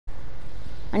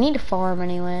I need to farm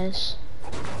anyways.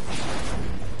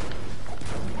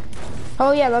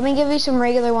 Oh yeah, let me give you some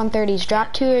regular 130s.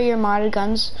 Drop 2 of your modded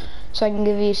guns so I can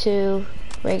give you 2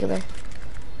 regular.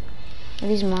 Are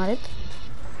these modded?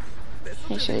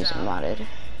 Make sure these are modded.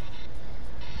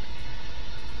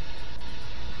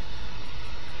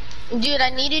 Dude, I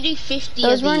need to do 50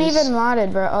 Those of weren't these. even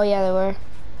modded, bro. Oh yeah, they were.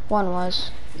 One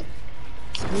was.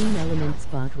 Screen element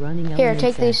spot running. Here,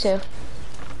 take these 2.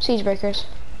 Siege breakers.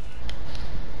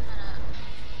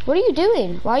 What are you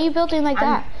doing? Why are you building like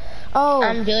that? Oh.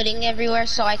 I'm building everywhere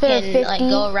so I For can 50? like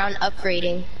go around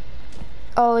upgrading.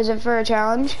 Oh, is it for a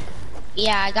challenge?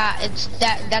 Yeah,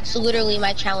 that's literally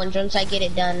my challenge once I get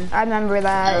it done. I remember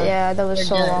that. Yeah, that was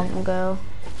so long ago.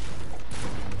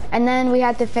 And then we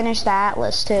had to finish the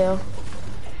Atlas too.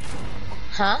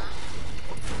 Huh?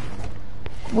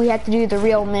 We had to do the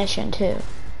real mission too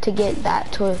to get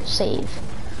that to save.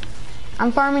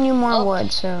 I'm farming you more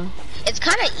wood, so. It's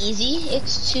kind of easy.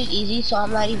 It's too easy, so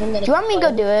I'm not even gonna. Do you want me to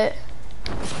go do it?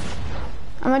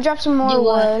 I'm gonna drop some more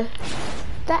wood.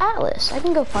 The Atlas. I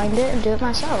can go find it and do it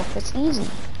myself. It's easy.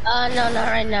 No,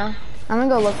 not right now. I'm gonna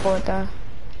go look for it though.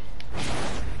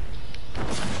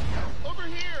 Over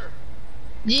here.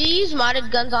 Do you use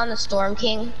modded guns on the Storm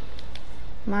King?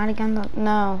 Modded guns?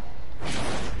 No.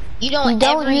 You don't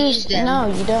ever use them. No,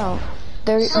 you don't.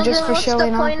 They're so just for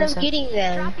showing off. What's the point of getting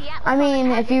them? I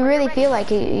mean, if you really feel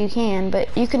like it, you can,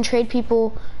 but you can trade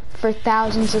people for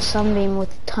thousands of Sunbeam with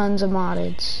tons of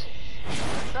moddeds.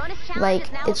 Like,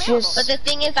 it's just... But the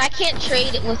thing is, I can't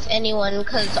trade it with anyone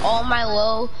because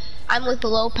I'm with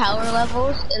low power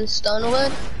levels in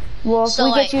Stonewood. Well, if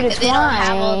we get you to they don't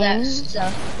have all that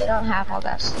stuff. They don't have all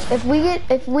that stuff.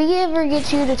 If we ever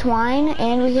get you to Twine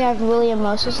and we have William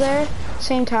Moses there,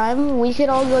 same time, we could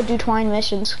all go do Twine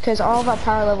missions because all of our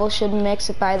power levels should mix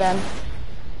it by then.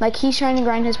 Like, he's trying to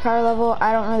grind his power level.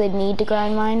 I don't really need to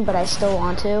grind mine, but I still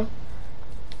want to.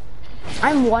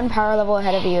 I'm 1 power level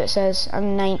ahead of you, it says.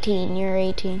 I'm 19, you're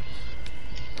 18.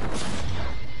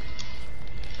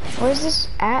 Where's this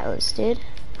Atlas, dude?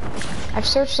 I've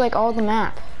searched like all the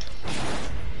map.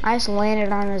 I just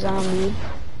landed on a zombie.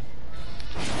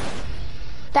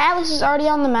 The Atlas is already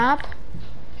on the map?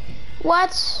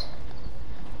 What?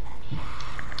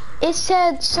 It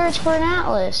said search for an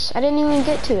Atlas. I didn't even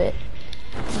get to it.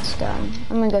 That's dumb.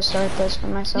 I'm gonna go start this for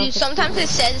myself. Dude, sometimes it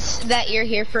says that you're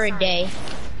here for a day.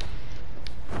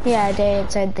 Yeah, a day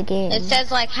inside the game. It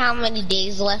says like how many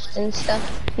days left and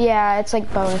stuff. Yeah, it's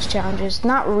like bonus challenges.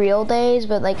 Not real days,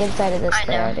 but like inside of this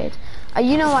there are days.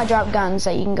 You know I dropped guns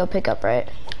that you can go pick up, right?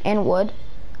 And wood.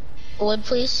 Wood,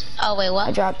 please? Oh, wait, what?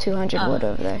 I dropped 200 wood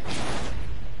over there.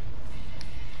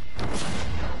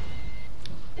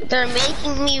 They're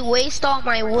making me waste all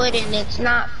my wood and it's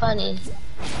not funny.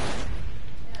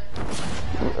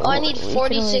 Oh, I need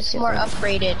 46 more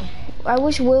upgraded. I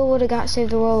wish Will would have got Save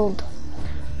the World.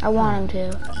 I want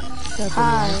him to.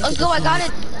 Hi. Let's go, I got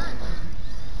it.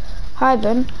 Hi,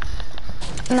 Ben.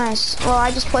 Nice. Well,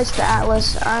 I just placed the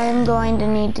Atlas. I'm going to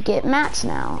need to get mats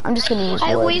now. I'm just going to use wood.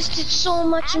 I wasted so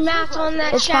much mats on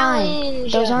that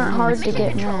challenge. Fine. Those aren't hard to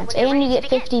get mats. And you get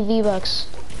 50 V-Bucks.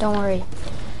 Don't worry.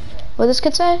 What this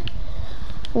could say?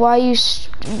 Lions...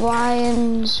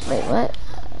 Wait, what?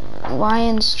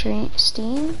 Lion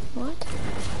Steam? What?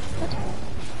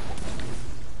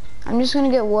 I'm just going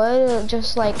to get wood,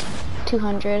 just like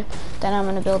 200. Then I'm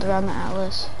going to build around the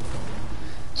Atlas.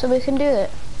 So we can do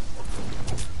it.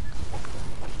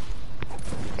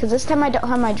 Because this time I don't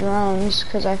have my drones,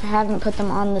 because I haven't put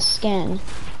them on the skin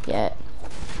yet.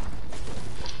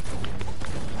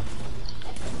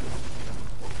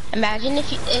 Imagine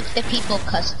if the people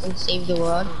custom save the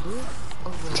world.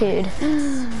 Dude.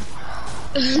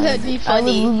 That'd be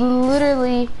funny. I would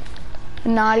literally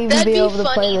not even be able to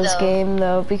play this game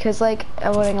though, because like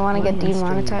I wouldn't want to get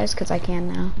demonetized, because I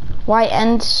can now. Why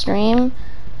end stream?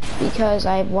 Because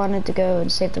I wanted to go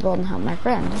and save the world and help my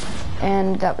friend.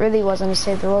 And that really wasn't a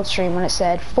Save the World stream when it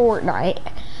said Fortnite.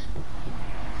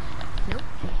 Nope.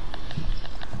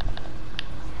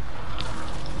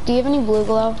 Do you have any blue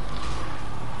glow?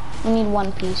 We need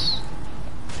 1 piece.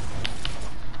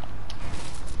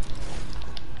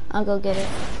 I'll go get it.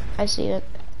 I see it.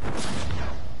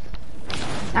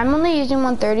 I'm only using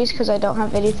 130s because I don't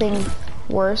have anything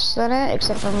worse than it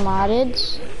except for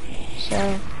moddeds.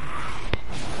 So.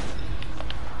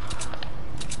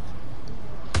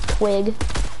 Twig.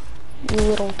 You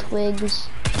little twigs.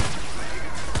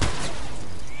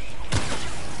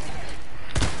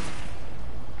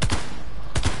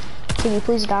 Can you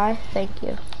please die? Thank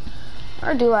you.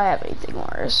 Or do I have anything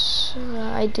worse?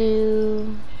 I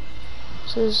do.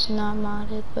 This is not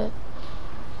modded, but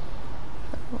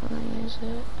I want to use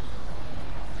it.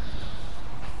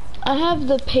 I have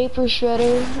the paper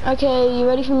shredder. Okay, you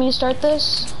ready for me to start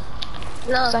this?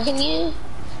 No, can you?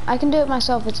 I can do it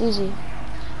myself, it's easy.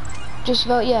 Just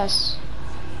vote yes.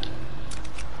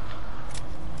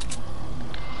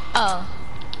 Oh.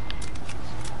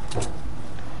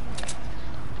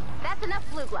 That's enough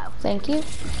blue glow. Thank you.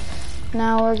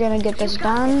 Now we're gonna get this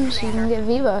done so you can get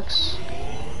V-Bucks.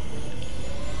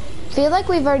 Feel like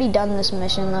we've already done this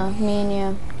mission though, me and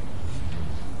you.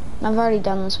 I've already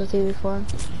done this with you before.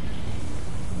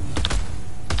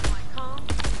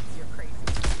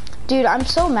 Dude, I'm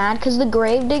so mad because the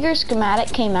Gravedigger schematic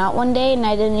came out one day and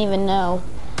I didn't even know.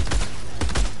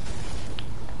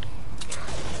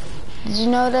 Did you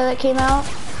know that it came out?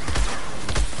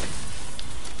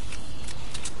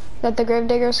 That the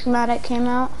Gravedigger schematic came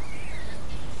out?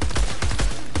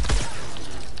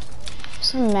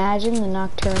 Just imagine the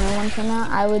Nocturnal one come out.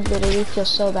 I would literally feel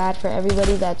so bad for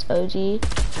everybody that's OG.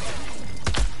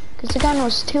 Because the gun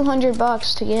was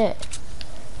 $200 to get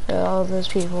for all those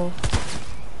people.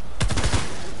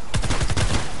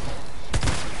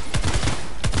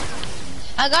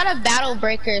 I got a Battle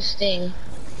Breakers thing.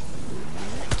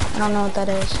 I don't know what that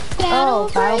is. Battle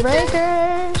Battle Breakers.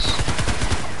 Breakers!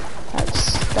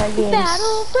 That game's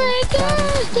Battle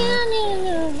Breakers!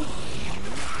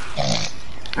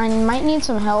 I might need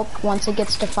some help once it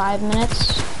gets to 5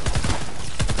 minutes.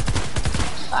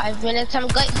 5 minutes. I'm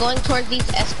going towards these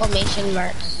exclamation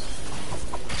marks.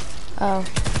 Oh,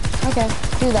 okay,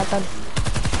 do that then.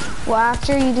 Well,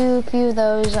 after you do a few of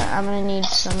those, I'm gonna need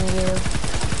some of you.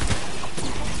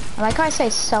 I like how I say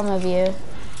some of you.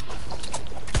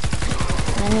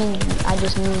 I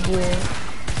just need you.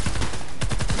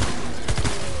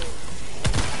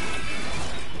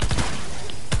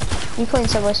 You playing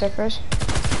Subway Surfers?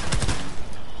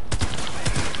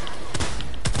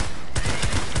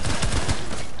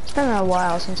 It's been a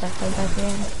while since I played that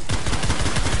game.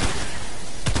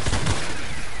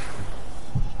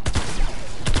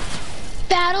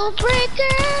 Battle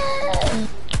Breaker!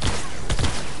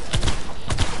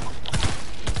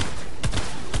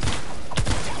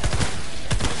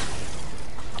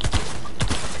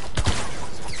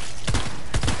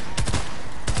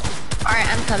 Alright,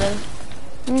 I'm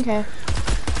coming. Okay.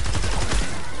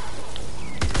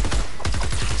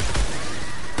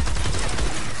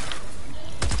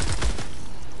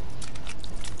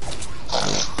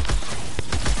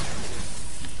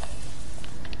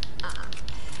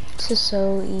 This is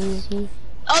so easy.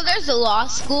 Oh, there's a law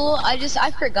school.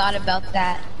 I forgot about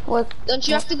that. What? Don't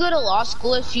you have to go to law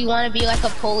school if you want to be like a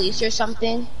police or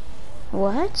something?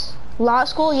 What? Law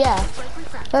school? Yeah.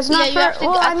 That's not Yeah, you have for. to-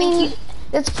 Well, I I think mean, you-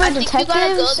 it's for I think you gotta go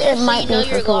detectives. there It so might you know be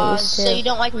for your laws, police so too. you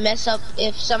don't like mess up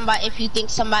if you think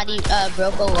somebody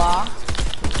broke a law.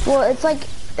 Well, it's like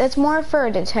it's more for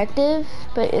a detective,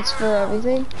 but it's for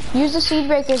everything. Use the seed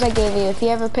breakers I gave you if you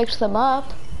ever picked them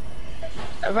up.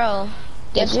 Bro,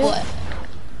 guess you? what?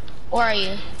 Where are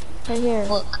you? Right here.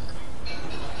 Look,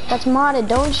 That's modded.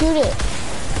 Don't shoot it.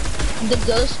 the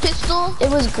ghost pistol. It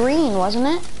was green, wasn't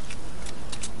it?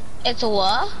 It's a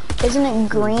what? Isn't it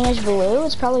greenish blue?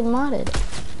 It's probably modded.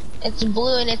 It's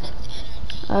blue and it's.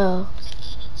 Oh.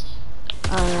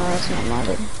 Oh no, that's not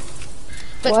modded.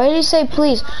 But- Why did you say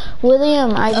please?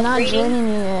 William, I'm not Upgrading? joining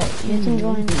you yet. You can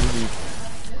join.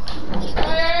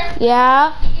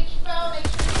 Yeah?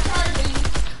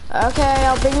 Okay,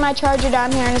 I'll bring my charger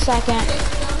down here in a second.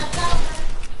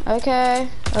 Okay.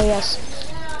 Oh yes.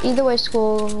 Either way,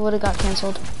 school would have got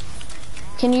canceled.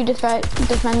 Can you defend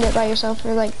it by yourself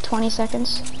for like 20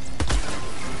 seconds?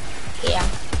 Yeah.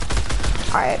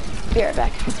 Alright, be right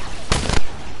back.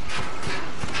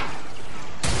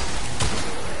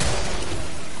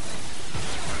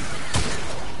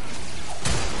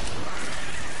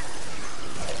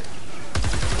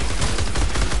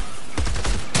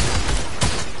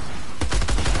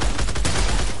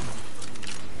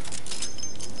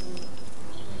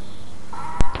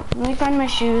 Let me find my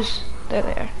shoes. They're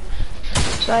there.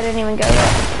 So I didn't even go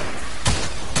there.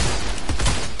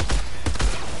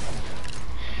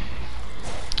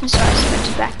 So I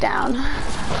sprinted back down.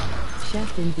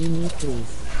 Chef and Beanie,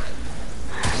 please.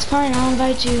 It's fine, I'll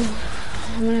invite you.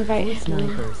 I'm gonna invite you.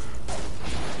 Snipers.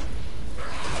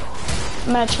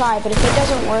 I'm gonna try, but if it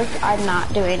doesn't work, I'm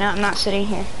not doing it. I'm not sitting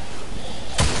here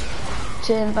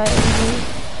to invite you.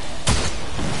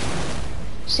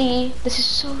 See, this is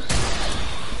so...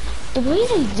 The way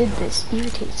they did this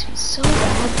irritates me so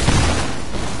bad.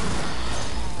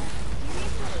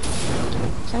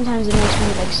 Sometimes it makes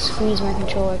me like squeeze my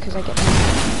controller because I get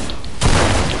mad.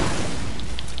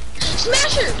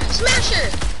 Smasher!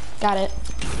 Smasher! Got it.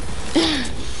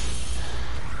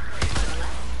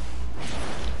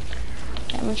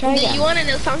 Yeah, I'm gonna try again. You wanna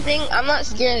know something? I'm not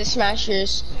scared of the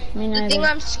smashers. Me The thing neither.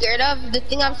 I'm scared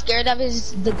of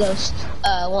is the ghost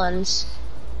ones.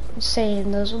 I'm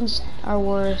saying those ones are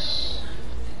worse.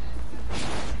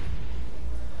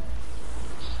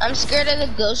 I'm scared of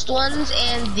the ghost ones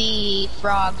and the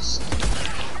frogs.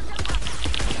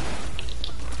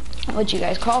 What you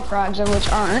guys call frogs or which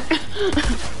aren't.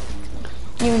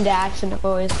 Even the accent have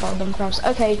always called them frogs.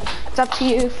 Okay, it's up to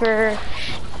you for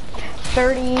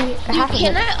 30.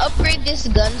 Can I upgrade this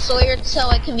gun Sawyer so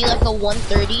it can be like a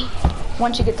 130?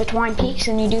 Once you get the twine peaks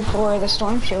and you do 4 of the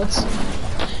storm shields.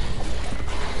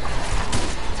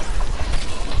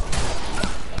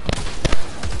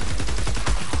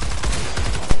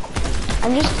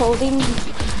 I'm just holding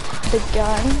the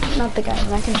gun, not the gun,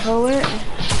 my controller.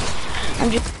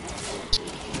 I'm just.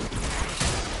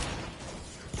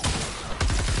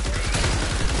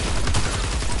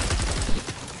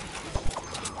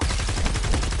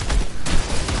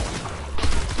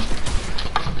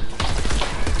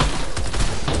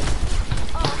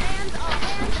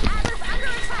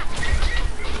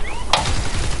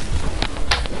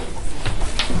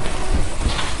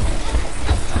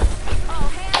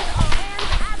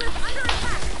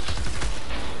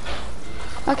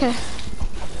 Okay.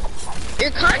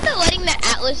 You're kind of letting the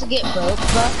Atlas get broke,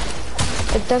 but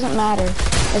It doesn't matter.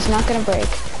 It's not gonna break.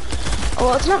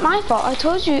 Well, it's not my fault. I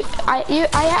told you. I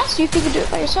asked you if you could do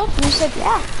it by yourself, and you said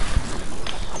yeah.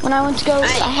 When I went to go, I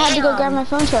had to go grab my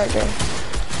phone charger.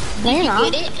 No, you're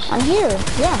not. Get it? I'm here.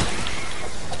 Yeah.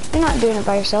 You're not doing it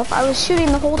by yourself. I was shooting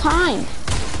the whole time,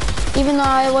 even though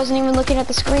I wasn't even looking at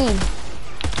the screen.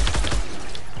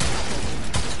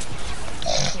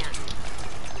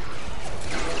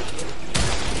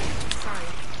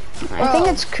 I think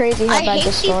it's crazy how bad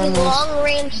the storm hate is. these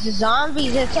long-range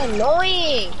zombies. It's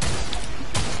annoying.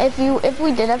 If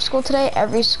we did have school today,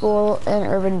 every school in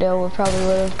Urbandale would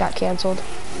have got canceled.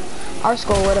 Our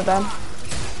school would have been.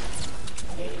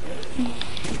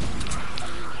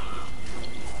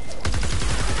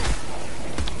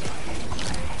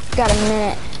 Got a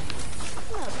minute.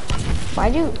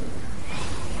 Why'd you?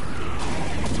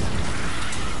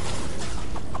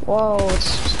 Whoa, it's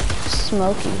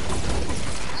smoky.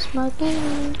 Smoky.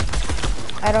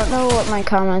 I don't know what my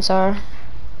comments are.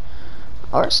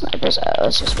 Or snipers. Oh,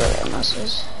 it's just where MS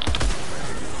is.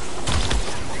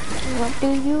 What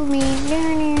do you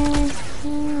mean?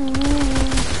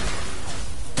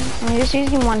 I'm just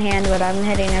using one hand, but I'm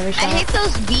hitting every shot. I hate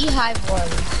those beehive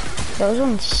ones. Those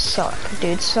ones suck,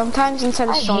 dude. Sometimes inside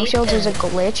of storm shields there's a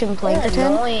glitch in Plankerton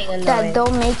annoying. that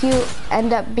they'll make you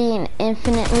end up being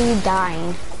infinitely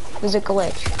dying. There's a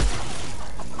glitch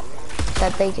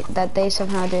that they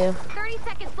somehow do. 30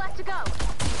 seconds left to go.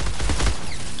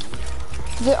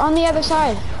 They're on the other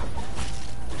side.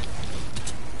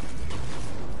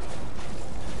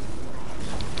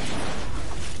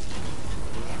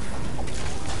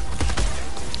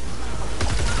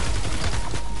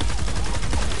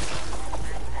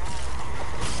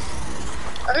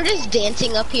 I'm just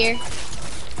dancing up here.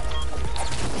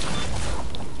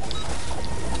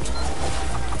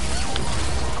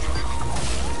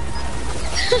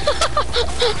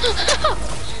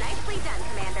 Nicely done,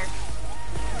 Commander.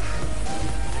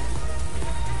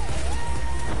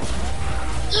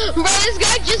 Bro, this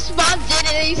guy just spawned in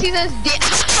and he sees us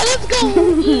let's go!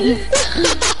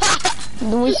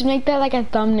 We should make that like a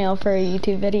thumbnail for a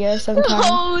YouTube video sometime.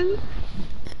 Oh.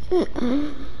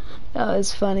 That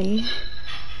was funny.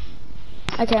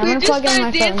 Okay, I'm We gonna just plug in start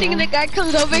my phone dancing and now. the guy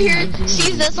comes over here,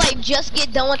 sees us like just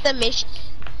get done with the mission.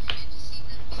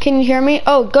 Can you hear me?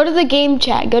 Oh, go to the game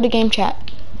chat. Go to game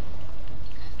chat.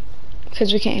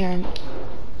 Because we can't hear him.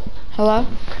 Hello?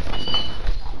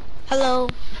 Hello.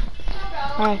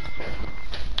 Hi.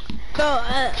 Bro,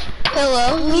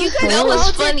 Hello? That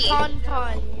was funny.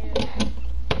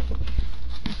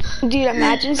 Dude,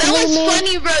 imagine That somebody was made...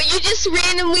 funny, bro. You just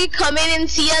randomly come in and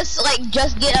see us like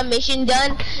just get a mission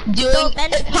done doing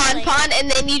pon,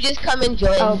 and then you just come and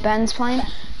join. Oh, Ben's playing?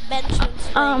 Benjamin's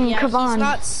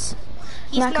Kavan.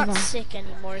 He's Not not Kavan. sick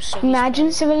anymore, so he's Imagine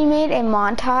fine. somebody made a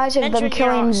montage of them Benjamin, you're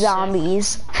killing not sick.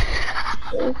 zombies.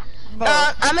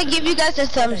 I'm gonna give you guys a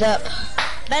thumbs up.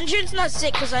 Benjamin's not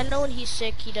sick because I know when he's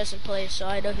sick he doesn't play, so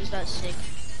I know he's not sick.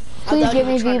 Please give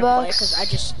me V-Bucks. Because I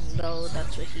just know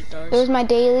that's what he does. It was my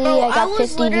daily. Bro, I got was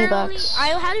 50 literally- V-Bucks. I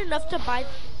had enough to buy.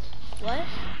 What?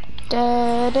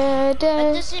 Da, da, That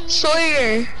da. doesn't mean.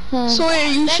 Sawyer, Hmm. Sawyer,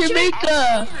 you should make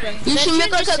Benjamin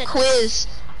like just a said- quiz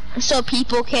so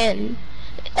people can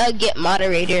get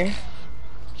moderator.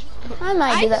 I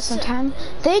might do that sometime.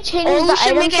 They changed Or the we should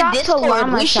item make a shop to Discord.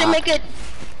 llama We should shop. make a.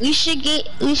 We should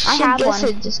have get one.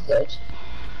 a Discord.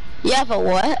 You have a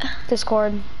what?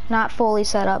 Discord. Not fully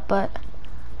set up, but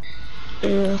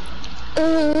Mm.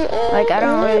 like I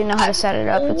don't really know how to set it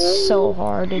up. It's so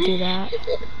hard to do that.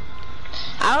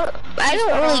 I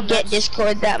don't really get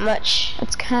Discord that much.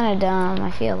 It's kind of dumb,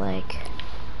 I feel like.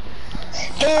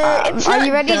 It's Are not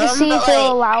you ready to dumb, see but, if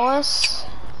it'll like, allow us?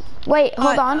 Wait,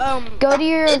 hold on. Go to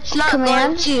your it's not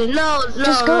command. going to. No.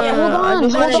 Just go. No, Hold I on.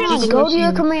 just wanted Hold to on. do Go to the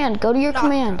your mission. command. Go to your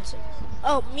command.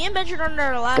 Oh, me and Benjamin on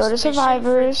our last Go to mission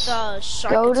survivors. for the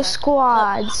shark Go to attack.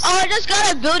 squads. Oh, I just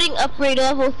got a building upgrade to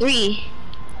level 3.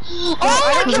 Oh,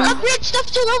 I can upgrade stuff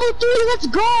to level 3. Let's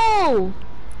go.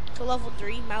 To level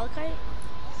 3, Malachite?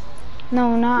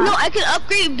 No, not. No, I can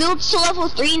upgrade builds to level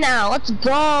 3 now. Let's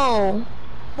go.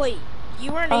 Wait,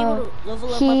 you weren't able to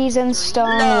level up He's up in to 3?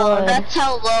 Stonewood. No, that's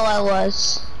how low I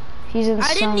was. He's in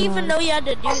I didn't even Stonewood. know you had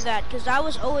to do that, because I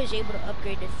was always able to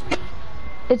upgrade to 3.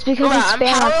 It's because he I'm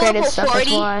spam power upgraded level stuff. That's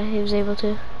 40. why he was able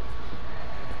to.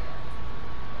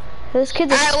 This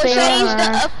kid's a Alright, what should I use the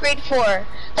spammer. upgrade for?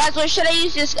 Guys, what should I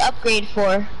use this upgrade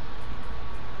for?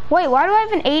 Wait, why do I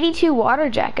have an 82 water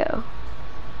jacko?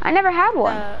 I never had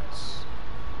one.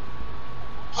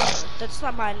 That's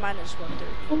not mine. Mine is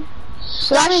 130.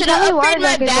 So that Guys, means should how I many water upgrade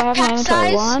my jackets do I have in my backpack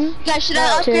inventory? size? 1, Guys, should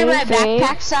I 2, upgrade my 3,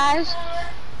 backpack size?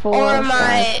 4, Or 5.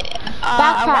 my...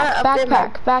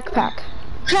 Backpack.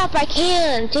 Crap, I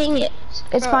can. Dang it.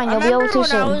 It's fine, you'll be able to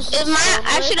soon.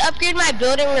 I should upgrade my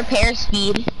building repair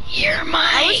speed.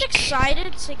 I was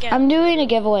excited to get. I'm doing a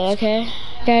giveaway, okay,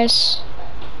 guys?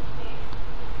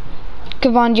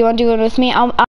 Kevon, do you want to do it with me?